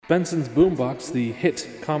Benson's Boombox, the hit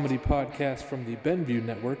comedy podcast from the Benview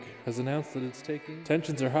Network, has announced that it's taking...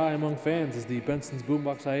 Tensions are high among fans as the Benson's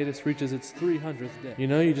Boombox hiatus reaches its 300th day. You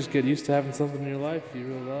know, you just get used to having something in your life you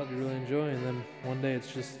really love, you really enjoy, and then one day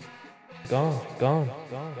it's just gone.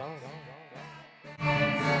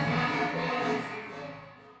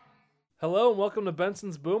 Hello and welcome to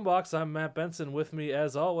Benson's Boombox. I'm Matt Benson. With me,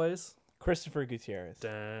 as always, Christopher Gutierrez.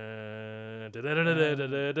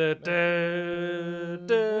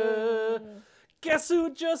 Guess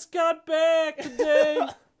who just got back today?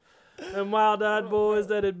 Them wild-eyed boys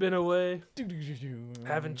that had been away.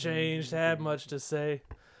 Haven't changed, had much to say.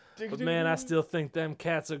 But man, I still think them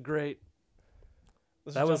cats are great.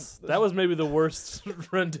 That was maybe the worst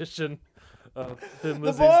rendition of him.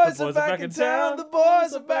 The boys are back in town. The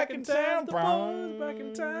boys are back in town. The boys back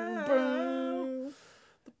in town.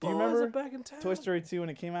 Do you remember back in town? Toy Story 2 when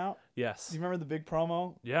it came out? Yes. Do you remember the big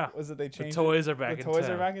promo? Yeah. Was it they changed The toys are back the in toys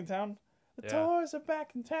town. are back in town? The Yeah. toys are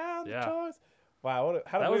back in town. The Yeah. toys. Wow,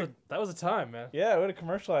 That was a time, man. yeah, we would have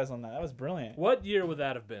commercialized on that. That was brilliant. What year would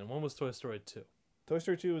that have been? When was Toy Story 2? Toy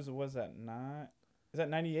Story 2 was that not? Is that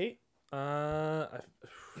 98? That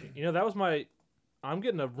was my... I'm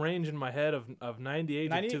getting a range in my head of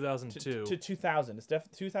 98 to 2002. To 2000. It's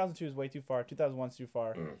 2002 is way too far. 2001 is too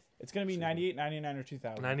far. It's going to be 98, 99, or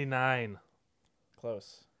 2000. 99.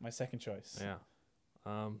 Close. My second choice. Yeah.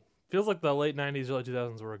 Feels like the late 90s, early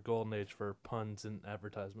 2000s were a golden age for puns and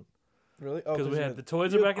advertisement. Really? Because we had the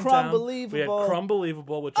toys you are back in town. We had Crumbelievable.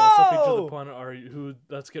 Crumbelievable, which also featured Oh! the pun, "Are you who?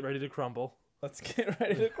 Let's get ready to crumble." Let's get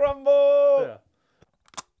ready to crumble. Yeah.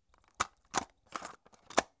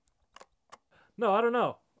 No, I don't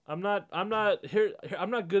know. I'm not here. I'm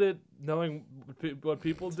not good at knowing what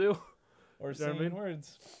people do. Or You know what I saying mean?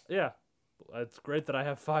 words. Yeah, it's great that I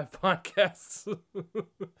have 5 podcasts.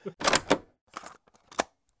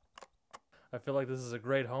 I feel like this is a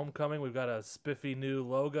great homecoming. We've got a spiffy new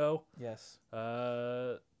logo. Yes.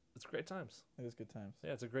 It's great times. It is good times.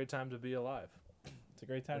 Yeah, it's a great time to be alive It's a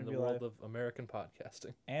great time in to the be world alive. of American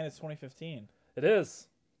podcasting. And it's 2015. It is.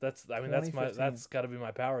 That's 2015. got to be my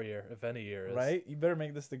power year, if any year is. Right? You better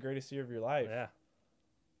make this the greatest year of your life. Yeah.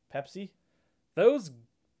 Pepsi? Those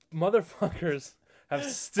motherfuckers have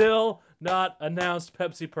still not announced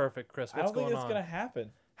Pepsi Perfect, Chris. I What's don't think going it's on? going to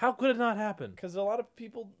happen. How could it not happen? Because a lot of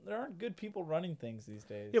people, there aren't good people running things these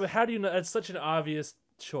days. Yeah, but how do you know? It's such an obvious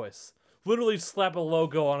choice. Literally slap a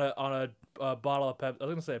logo on a bottle of Pepsi. I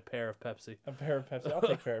was going to say a pair of Pepsi. A pair of Pepsi. I'll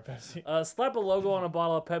take a pair of Pepsi. Slap a logo on a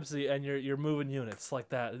bottle of Pepsi and you're moving units like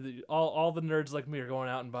that. All the nerds like me are going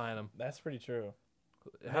out and buying them. That's pretty true.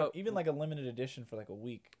 How, Even like a limited edition for like a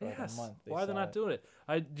week or like yes. a month. Why are they sell not it. doing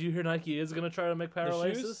it? Do you hear Nike is going to try to make power The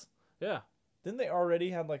laces? shoes? Yeah. Didn't they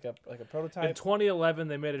already have like a In prototype? 2011,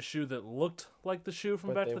 they made a shoe that looked like the shoe from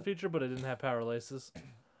But Back they- to the Future, but it didn't have power laces.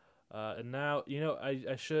 And now,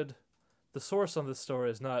 I should... The source on this story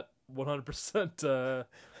is not 100%...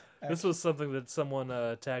 this was something that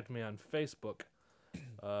someone tagged me on Facebook.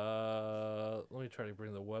 Let me try to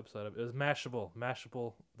bring the website up. It was Mashable.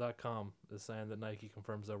 Mashable.com is saying that Nike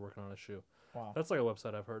confirms they're working on a shoe. Wow. That's like a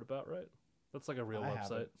website I've heard about, right? That's like a real I website.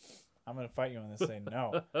 haven't. I'm going to fight you on this saying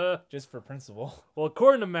no. Just for principle. Well,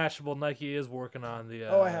 according to Mashable, Nike is working on the...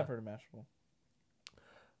 I have heard of Mashable.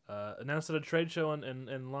 Announced at a trade show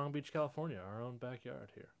in Long Beach, California, our own backyard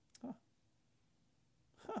here.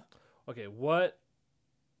 Huh. Okay,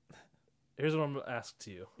 here's what I'm going to ask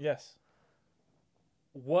to you. Yes.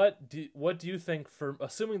 What do you think, for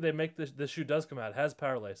assuming they make this shoe does come out, it has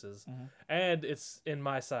power laces, Mhm. and it's in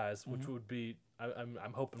my size, which would be,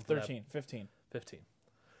 I'm hoping for 13, 15. 15.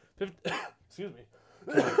 Excuse me.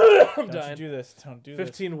 I'm Don't dying. you do this. Don't do this.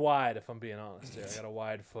 15 wide, if I'm being honest here. I got a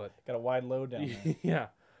wide foot. Got a wide load down there. Yeah.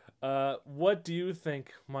 What do you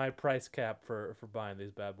think my price cap for buying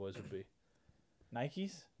these bad boys would be?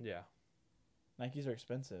 Nikes? Yeah. Nikes are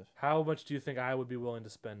expensive. How much do you think I would be willing to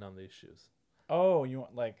spend on these shoes? Oh, you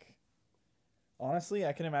want like... Honestly,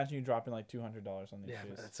 I can imagine you dropping like $200 on these Yeah,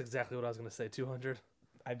 shoes. that's exactly what I was going to say, 200.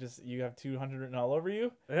 You have 200 written all over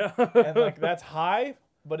you? Yeah. And like that's high,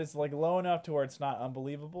 but it's like low enough to where it's not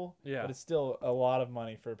unbelievable. Yeah. But it's still a lot of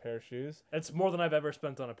money for a pair of shoes. It's more than I've ever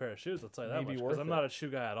spent on a pair of shoes, I'll tell you that Maybe much, worth because I'm it. not a shoe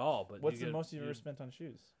guy at all. But What's the most you've ever spent on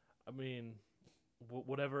shoes? I mean,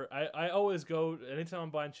 whatever. I always go, anytime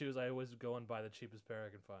I'm buying shoes, I always go and buy the cheapest pair I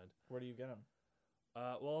can find. Where do you get them?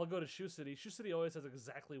 Well, I'll go to Shoe City. Shoe City always has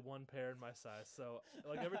exactly one pair in my size. So,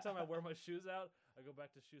 like, every time I wear my shoes out, I go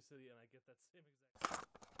back to Shoe City and I get that same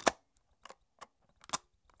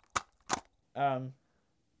exact...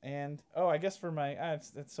 And I guess for my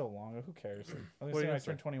it's so long. Who cares? I was What are you gonna say when I gonna say?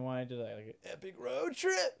 turned 21, I did like an epic road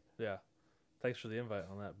trip. Yeah. Thanks for the invite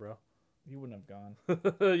on that, bro. You wouldn't have gone.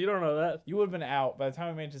 You don't know that. You would have been out. By the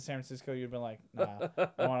time we made it to San Francisco, you'd have been like, nah,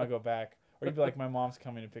 I want to go back. Or you'd be like, my mom's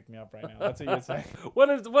coming to pick me up right now. That's what you'd say. When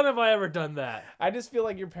have I ever done that? I just feel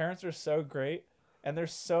like your parents are so great. And they're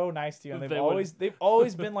so nice to you, and they've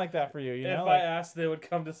always been like that for you. You know, if I asked, they would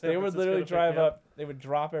come to San Francisco. They would literally drive up. They would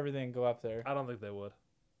drop everything and go up there. I don't think they would.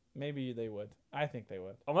 Maybe they would. I think they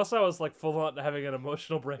would. Unless I was like full on having an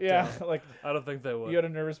emotional breakdown. Yeah, like I don't think they would. You had a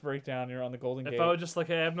nervous breakdown. You're on the Golden Gate. If I was just like,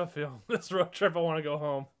 hey, I'm not feeling this road trip. I want to go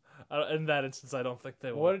home. In that instance, I don't think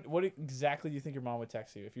they would. What exactly do you think your mom would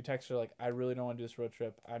text you? If you text her like, I really don't want to do this road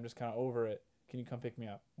trip. I'm just kind of over it. Can you come pick me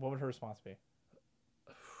up? What would her response be?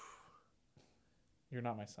 You're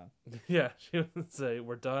not my son. Yeah, she would say,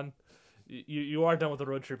 we're done. You are done with the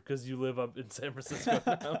road trip because you live up in San Francisco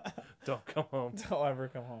now. Don't come home. Don't ever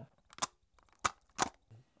come home.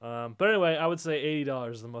 But anyway, I would say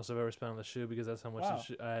 $80 is the most I've ever spent on the shoe because that's how much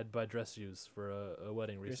I had to buy dress shoes for a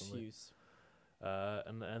wedding recently. Dress shoes.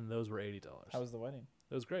 And those were $80. How was the wedding?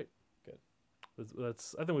 It was great. Good.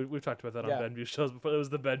 That's I think we've talked about that on Benview shows before. It was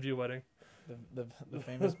the Benview wedding. The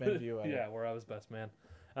famous Benview wedding. Yeah, where I was best man.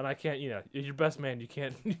 And I can't, you're best man. You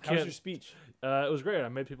can't. How was your speech? It was great. I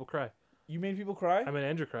made people cry. You made people cry? I made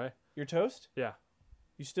Andrew cry. Your toast? Yeah.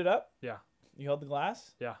 You stood up? Yeah. You held the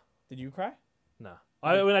glass? Yeah. Did you cry? No.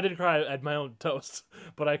 I didn't cry at my own toast,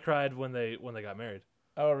 but I cried when they got married.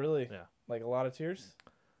 Oh, really? Yeah. Like a lot of tears?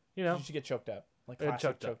 You know. You should get choked up. Like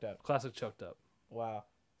classic choked up. Classic choked up. Wow.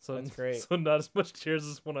 So that's great. So not as much tears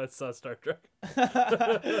as when I saw Star Trek.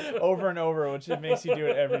 Over and over, which it makes you do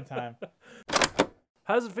it every time.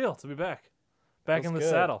 How does it feel to be back? Back in the good.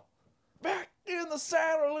 saddle. Back in the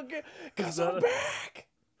saddle again. Because I'm back.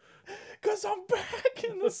 Because I'm back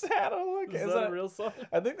in the saddle again. Is that a real song?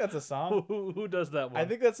 I think that's a song. Who does that one? I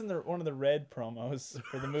think that's in one of the Red promos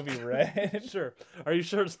for the movie Red. Sure. Are you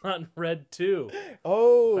sure it's not in Red 2?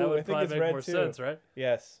 Oh, that would I think probably it's make Red more 2. sense, right?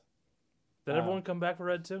 Yes. Did everyone come back for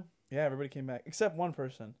Red 2? Yeah, everybody came back. Except one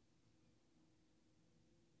person.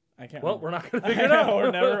 I can't Well, remember. we're not going to figure it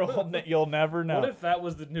out. You'll never know. What if that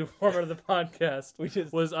was the new format of the podcast?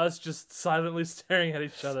 Was us just silently staring at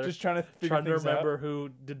each other. Just trying to remember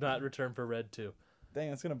who did not return for Red 2. Dang,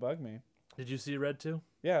 that's going to bug me. Did you see Red 2?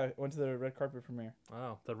 Yeah, I went to the red carpet premiere.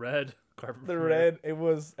 Oh, the red carpet premiere. Red,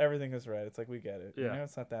 everything was red. It's like, we get it. Yeah. You know,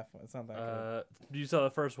 it's not that fun. It's not that good. You saw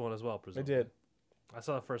the first one as well, presumably. I did. I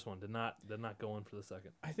saw the first one. Did not go in for the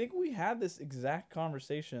second. I think we had this exact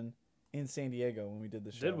conversation in San Diego when we did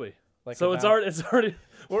the show. Did we? Like so it's already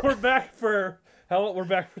we're back for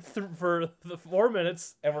the 4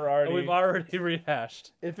 minutes and we've already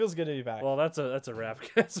rehashed. It feels good to be back. Well, that's a wrap.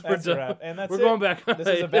 That's a wrap. And that's we're going back. This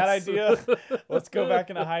is a bad idea. Let's go back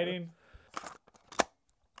into hiding.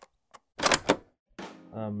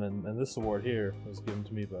 And this award here was given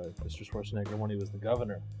to me by Mr. Schwarzenegger when he was the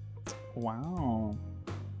governor. Wow.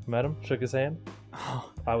 Met him, shook his hand.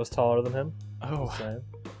 Oh. I was taller than him. Oh.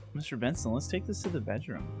 Mr. Benson, let's take this to the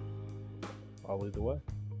bedroom. I'll lead the way.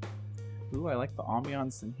 Ooh, I like the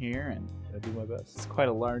ambiance in here, and I do my best. It's quite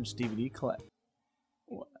a large DVD collect.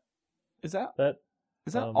 What is that?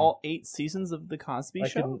 Is that all 8 seasons of the Cosby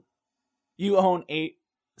Show? You own 8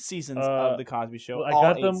 seasons of the Cosby Show. Well, I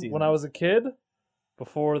got them when I was a kid,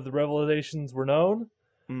 before the revelations were known.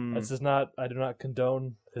 This is not. I do not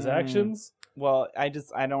condone his actions. Well, I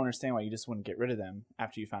don't understand why you just wouldn't get rid of them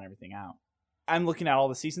after you found everything out. I'm looking at all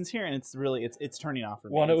the seasons here, and it's really it's turning off for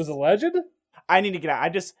me. When it was alleged? I need to get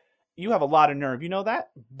out. You have a lot of nerve. You know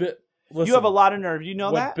that? Listen, you have a lot of nerve. You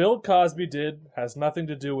know that? What Bill Cosby did has nothing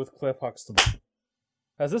to do with Cliff Huxtable.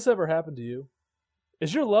 Has this ever happened to you?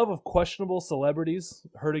 Is your love of questionable celebrities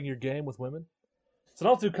hurting your game with women? It's an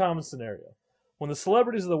all too common scenario. When the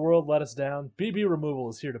celebrities of the world let us down, BB Removal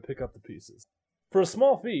is here to pick up the pieces. For a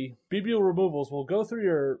small fee, BB Removals will go through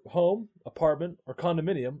your home, apartment, or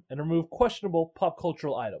condominium and remove questionable pop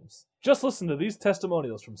cultural items. Just listen to these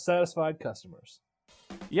testimonials from satisfied customers.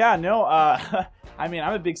 Yeah, no, I mean,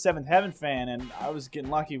 I'm a big Seventh Heaven fan, and I was getting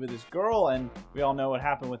lucky with this girl, and we all know what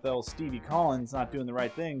happened with old Stevie Collins not doing the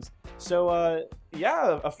right things. So,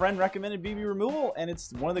 yeah, a friend recommended BB Removal, and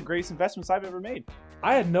it's one of the greatest investments I've ever made.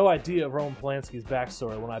 I had no idea of Roman Polanski's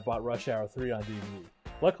backstory when I bought Rush Hour 3 on DVD.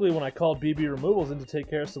 Luckily, when I called BB Removals in to take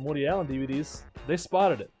care of some Woody Allen DVDs, they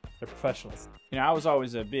spotted it. They're professionals. You know, I was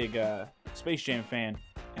always a big Space Jam fan,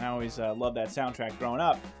 and I always loved that soundtrack growing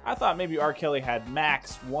up. I thought maybe R. Kelly had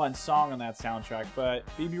max 1 song on that soundtrack, but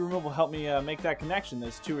BB Removal helped me make that connection.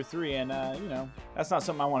 There's 2 or 3, and, you know, that's not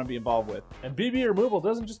something I want to be involved with. And BB Removal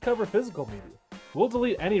doesn't just cover physical media. We'll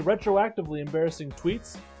delete any retroactively embarrassing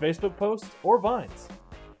tweets, Facebook posts, or Vines.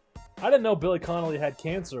 I didn't know Billy Connolly had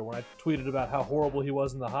cancer when I tweeted about how horrible he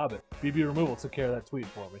was in The Hobbit. BB Removal took care of that tweet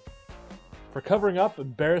for me. For covering up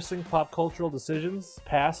embarrassing pop cultural decisions,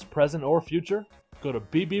 past, present, or future, go to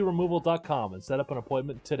bbremoval.com and set up an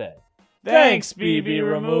appointment today. Thanks, BB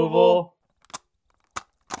Removal.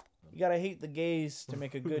 You gotta hate the gays to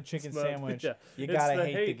make a good chicken sandwich. Yeah. You It's gotta the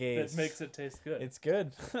hate the gays. that makes it taste good. It's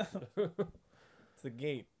good. It's the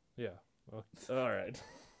gate. Yeah. Well, all right.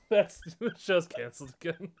 That's the show's canceled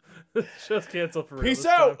again. The show's canceled for real. Peace this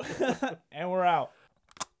out. time. And we're out.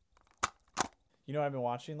 You know what I've been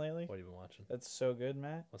watching lately? What have you been watching? That's so good,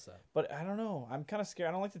 Matt. What's that? But I don't know. I'm kind of scared.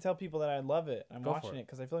 I don't like to tell people that I love it. I'm Go for watching it. it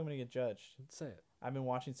because I feel like I'm gonna get judged. Say it. I've been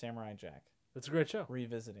watching Samurai Jack, It's a great show.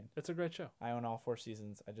 revisiting. It's a great show. I own all 4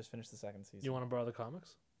 seasons. I just finished the 2nd season. You want to borrow the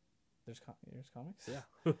comics? There's comics?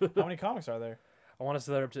 Yeah. How many comics are there? I want us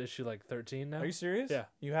to let up to issue like 13 now. Are you serious? Yeah.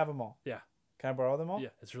 You have them all? Yeah. Can I borrow them all? Yeah,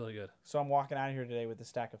 it's really good. So I'm walking out of here today with a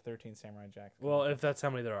stack of 13 Samurai Jack. Well, if that's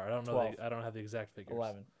how many there are, I don't know. 12. I don't have the exact figures.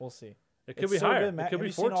 11. We'll see. It could It's be so higher. Good, Matt. It could have be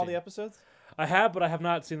you 14. seen all the episodes? I have, but I have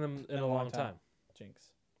not seen them in a long time. Jinx.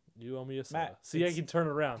 You owe me a soda. Matt, See, I it's- can turn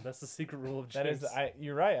around. That's the secret rule of Jinx. That is,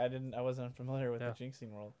 you're right. I wasn't unfamiliar with Yeah. the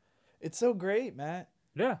jinxing world. It's so great, Matt.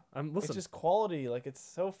 Yeah, I'm listening. It's just quality. Like, it's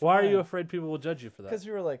so fun. Why are you afraid people will judge you for that? Because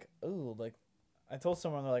we were like, ooh, like, I told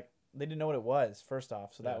someone, they're like, they didn't know what it was, first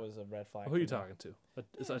off. So that Yeah. was a red flag. Who are you for me. talking to?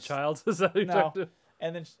 Is that a child? Is that who you're No. talking to?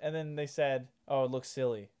 And then they said, oh, it looks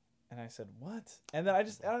silly. And I said, what? And then I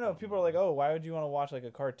don't know. People are like, oh, why would you want to watch like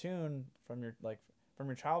a cartoon from your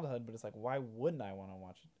childhood? But it's like, why wouldn't I want to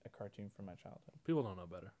watch a cartoon from my childhood? People don't know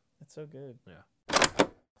better. It's so good. Yeah.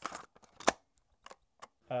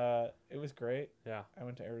 It was great. Yeah. I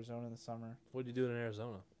went to Arizona in the summer. What did you do in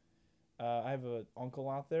Arizona? I have an uncle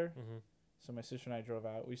out there, Mm-hmm. so my sister and I drove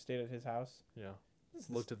out. We stayed at his house. Yeah.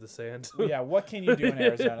 Looked at the sand. Yeah, what can you do in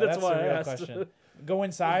Arizona? That's why the I real asked. question. Go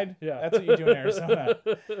inside? Yeah. That's what you do in Arizona.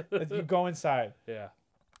 You go inside. Yeah.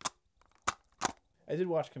 I did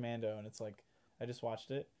watch Commando, and it's like, I just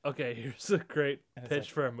watched it. Okay, here's a great And it's pitch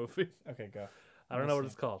like- for a movie. Okay, go. I don't know what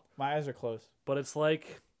it's called, My eyes are closed. but it's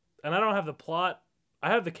like, and I don't have the plot. I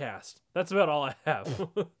have the cast. That's about all I have.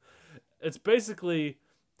 It's basically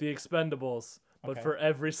The Expendables, but Okay. for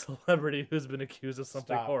every celebrity who's been accused of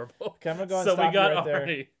something Stop. horrible. Okay, I'm gonna go and So stop we got you right there.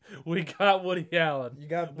 Arnie, we got Woody Allen, You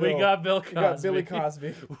got Bill. we got Bill Cosby, You got Billy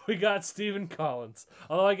Cosby. we got Stephen Collins.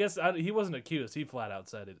 Although I guess he wasn't accused; he flat out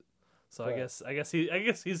said it. So Right. I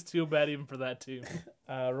guess he's too bad even for that team.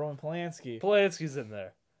 Roman Polanski. Polanski's in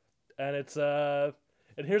there, and it's and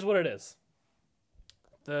here's what it is.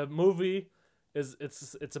 The movie is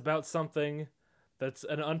it's about something that's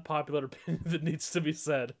an unpopular opinion that needs to be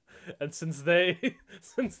said, and since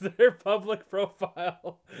their public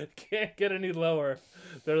profile can't get any lower,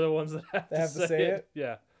 they're the ones that have, They have to say it?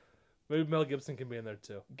 Yeah, maybe Mel Gibson can be in there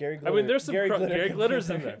too. Gary I Glitter. mean, there's some Gary Gary can Glitter's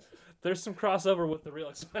be in there. There's some crossover with the real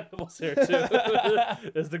Expendables here too.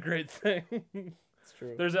 Is the great thing. It's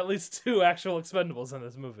true. There's at least 2 actual Expendables in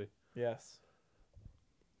this movie. Yes.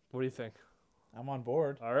 What do you think? I'm on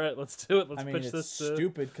board. All right, let's do it. Let's I mean, pitch it's this.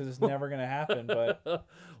 stupid because it's never going to happen, but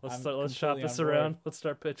Let's I'm shop completely this on board. around. Let's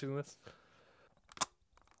start pitching this.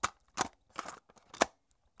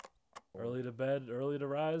 Early to bed, early to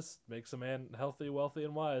rise makes a man healthy, wealthy,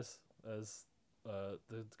 and wise, as the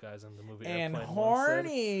guys in the movie and Airplane once said.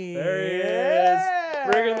 horny. There he Yeah.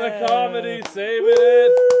 is, bringing the comedy, saving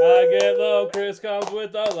it. I get low, Chris comes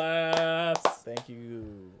with the laughs. Thank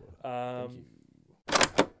you. Um,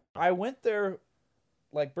 I went there,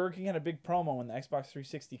 like Burger King had a big promo when the Xbox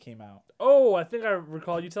 360 came out Oh, I think I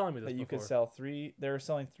recall you telling me this that you before. could sell 3. They were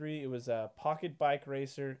selling 3. It was Pocket Bike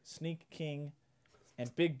Racer, Sneak King,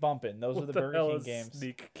 and Big Bumpin'. Those What were the the Burger hell King is games.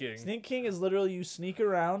 Sneak King. Sneak King is literally you sneak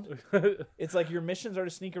around. It's like your missions are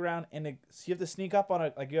to sneak around, and so you have to sneak up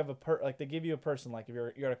on like you have like they give you a person, like if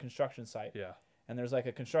you're at a construction site, Yeah. and there's like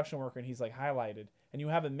a construction worker, and he's like highlighted, and you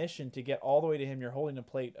have a mission to get all the way to him. You're holding a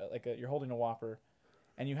plate, you're holding a Whopper,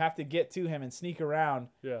 and you have to get to him and sneak around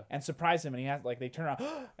Yeah. and surprise him, and he has they turn around,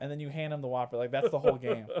 and then you hand him the Whopper. Like that's the whole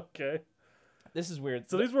game. Okay. This is weird.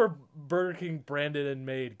 So these were Burger King branded and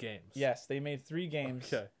made games. Yes, they made 3 games.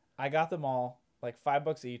 Okay. I got them all, like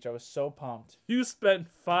 $5 each. I was so pumped. You spent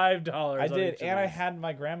 $5. I on did, each of and I these. had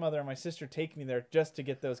my grandmother and my sister take me there just to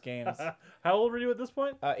get those games. How old were you at this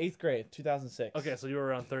point? 8th grade, 2006. Okay, so you were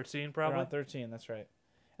around 13, We're probably. on 13. That's right.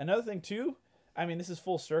 Another thing too. I mean, this is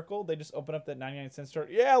full circle. They just opened up that 99-cent store.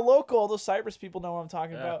 Yeah, local. Those Cypress people know what I'm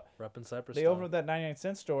talking about. Reppin' Cypress. They opened up that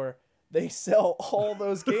 99-cent store. They sell all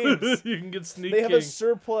those games. You can get Sneak They have King. a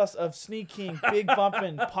surplus of Sneak King, Big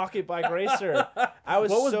Bumpin', Pocket Bike Racer. I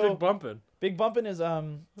was What was so Big Bumpin'? Big Bumpin' is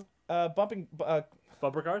bumping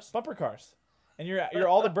Bumper cars? bumper cars, and you're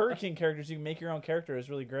all the Burger King characters. You can make your own character. Is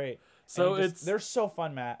really great. So they're so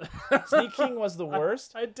fun, Matt. Sneak King was the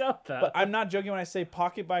worst. I doubt that. But I'm not joking when I say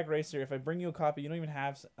Pocket Bike Racer. If I bring you a copy, you don't even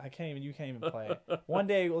have. You can't even play it. One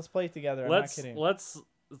day, let's play it together. I'm not kidding. Let's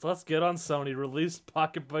get on Sony. Release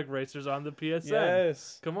Pocket Bike Racers on the PSN.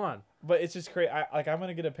 Yes. Come on. But it's just crazy. I'm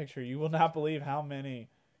gonna get a picture. You will not believe how many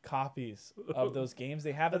copies of those games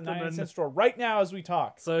they have in the 99-cent store right now as we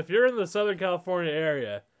talk. So if you're in the Southern California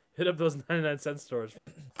area, hit up those 99-cent stores.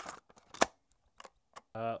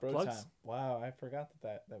 Plugs? Time. Wow, I forgot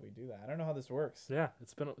that we do that. I don't know how this works. Yeah,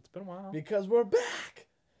 it's been a while. Because we're back.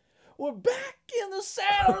 We're back in the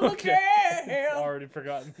saddle again. Already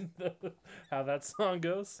forgotten how that song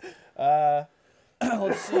goes.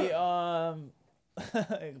 Let's see.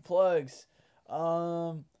 Plugs.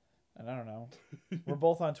 And I don't know. We're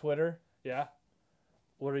both on Twitter. Yeah.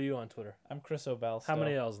 What are you on Twitter? I'm Chris O'Bell. How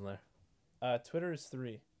many L's in there? Twitter is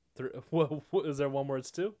 3. 3. What, is there one where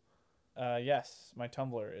it's 2? Yes, my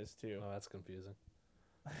Tumblr is 2. Oh, that's confusing.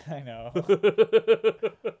 I know.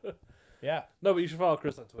 Yeah. No, but you should follow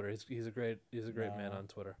Chris on Twitter. He's a great man on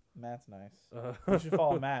Twitter. Matt's nice. You should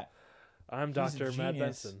follow Matt. I'm Dr. Matt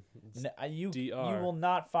Benson. You will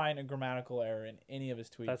not find a grammatical error in any of his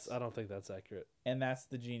tweets. I don't think that's accurate. And that's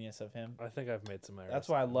the genius of him. I think I've made some errors. That's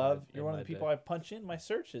why I love you're one of the people I punch in my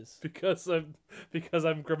searches. Because I'm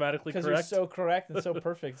grammatically correct. Because you're so correct and so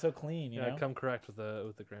perfect, so clean, you know? I come correct with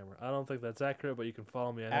the grammar. I don't think that's accurate, but you can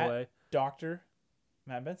follow me anyway. At Dr.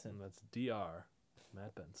 Matt Benson. And that's Dr.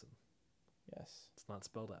 Matt Benson. Yes. It's not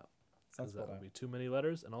spelled out. Because that would be too many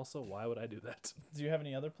letters, and also, why would I do that? Do you have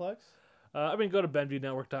any other plugs? Go to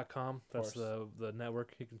BenviewNetwork.com. That's the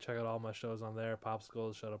network. You can check out all my shows on there.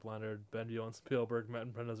 Popsicles, Shut Up Leonard, Benview on Spielberg, Matt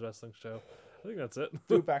and Brenda's Wrestling Show. I think that's it.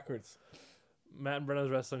 Do it backwards. Matt and Brenda's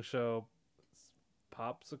Wrestling Show,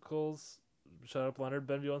 Popsicles, Shut Up Leonard,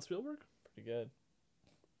 Benview on Spielberg. Pretty good.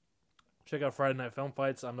 Check out Friday Night Film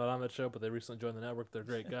Fights. I'm not on that show, but they recently joined the network. They're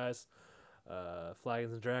great guys.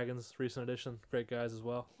 Flagons and Dragons, recent edition, great guys as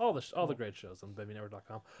well. All the great shows on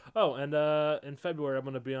BenviewNetwork.com. Oh, and in February I'm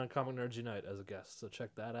going to be on Comic Nerds Unite as a guest, so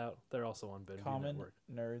check that out. They're also on Benview Network.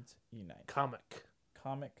 Nerds Unite. Comic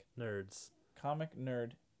Nerds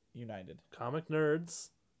United. Comic Nerds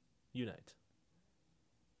Unite.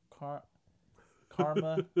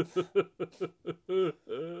 Karma.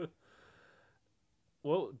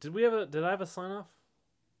 Well, did I have a sign off?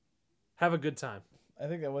 Have a good time. I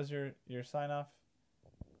think that was your sign off.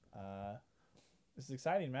 This is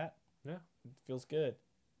exciting, Matt. Yeah. It feels good.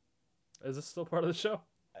 Is this still part of the show?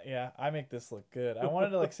 Yeah, I make this look good. I wanted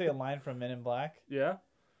to say a line from Men in Black. Yeah.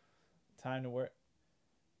 Time to work.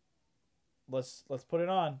 Let's put it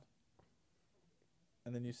on.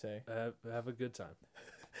 And then you say, have a good time.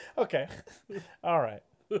 Okay. All right.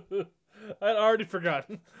 I'd already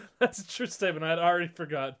forgotten. That's a true statement. I'd already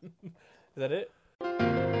forgotten. Is that it?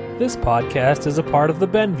 This podcast is a part of the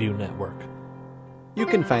Benview Network. You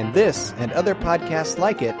can find this and other podcasts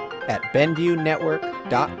like it at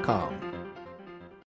BenviewNetwork.com.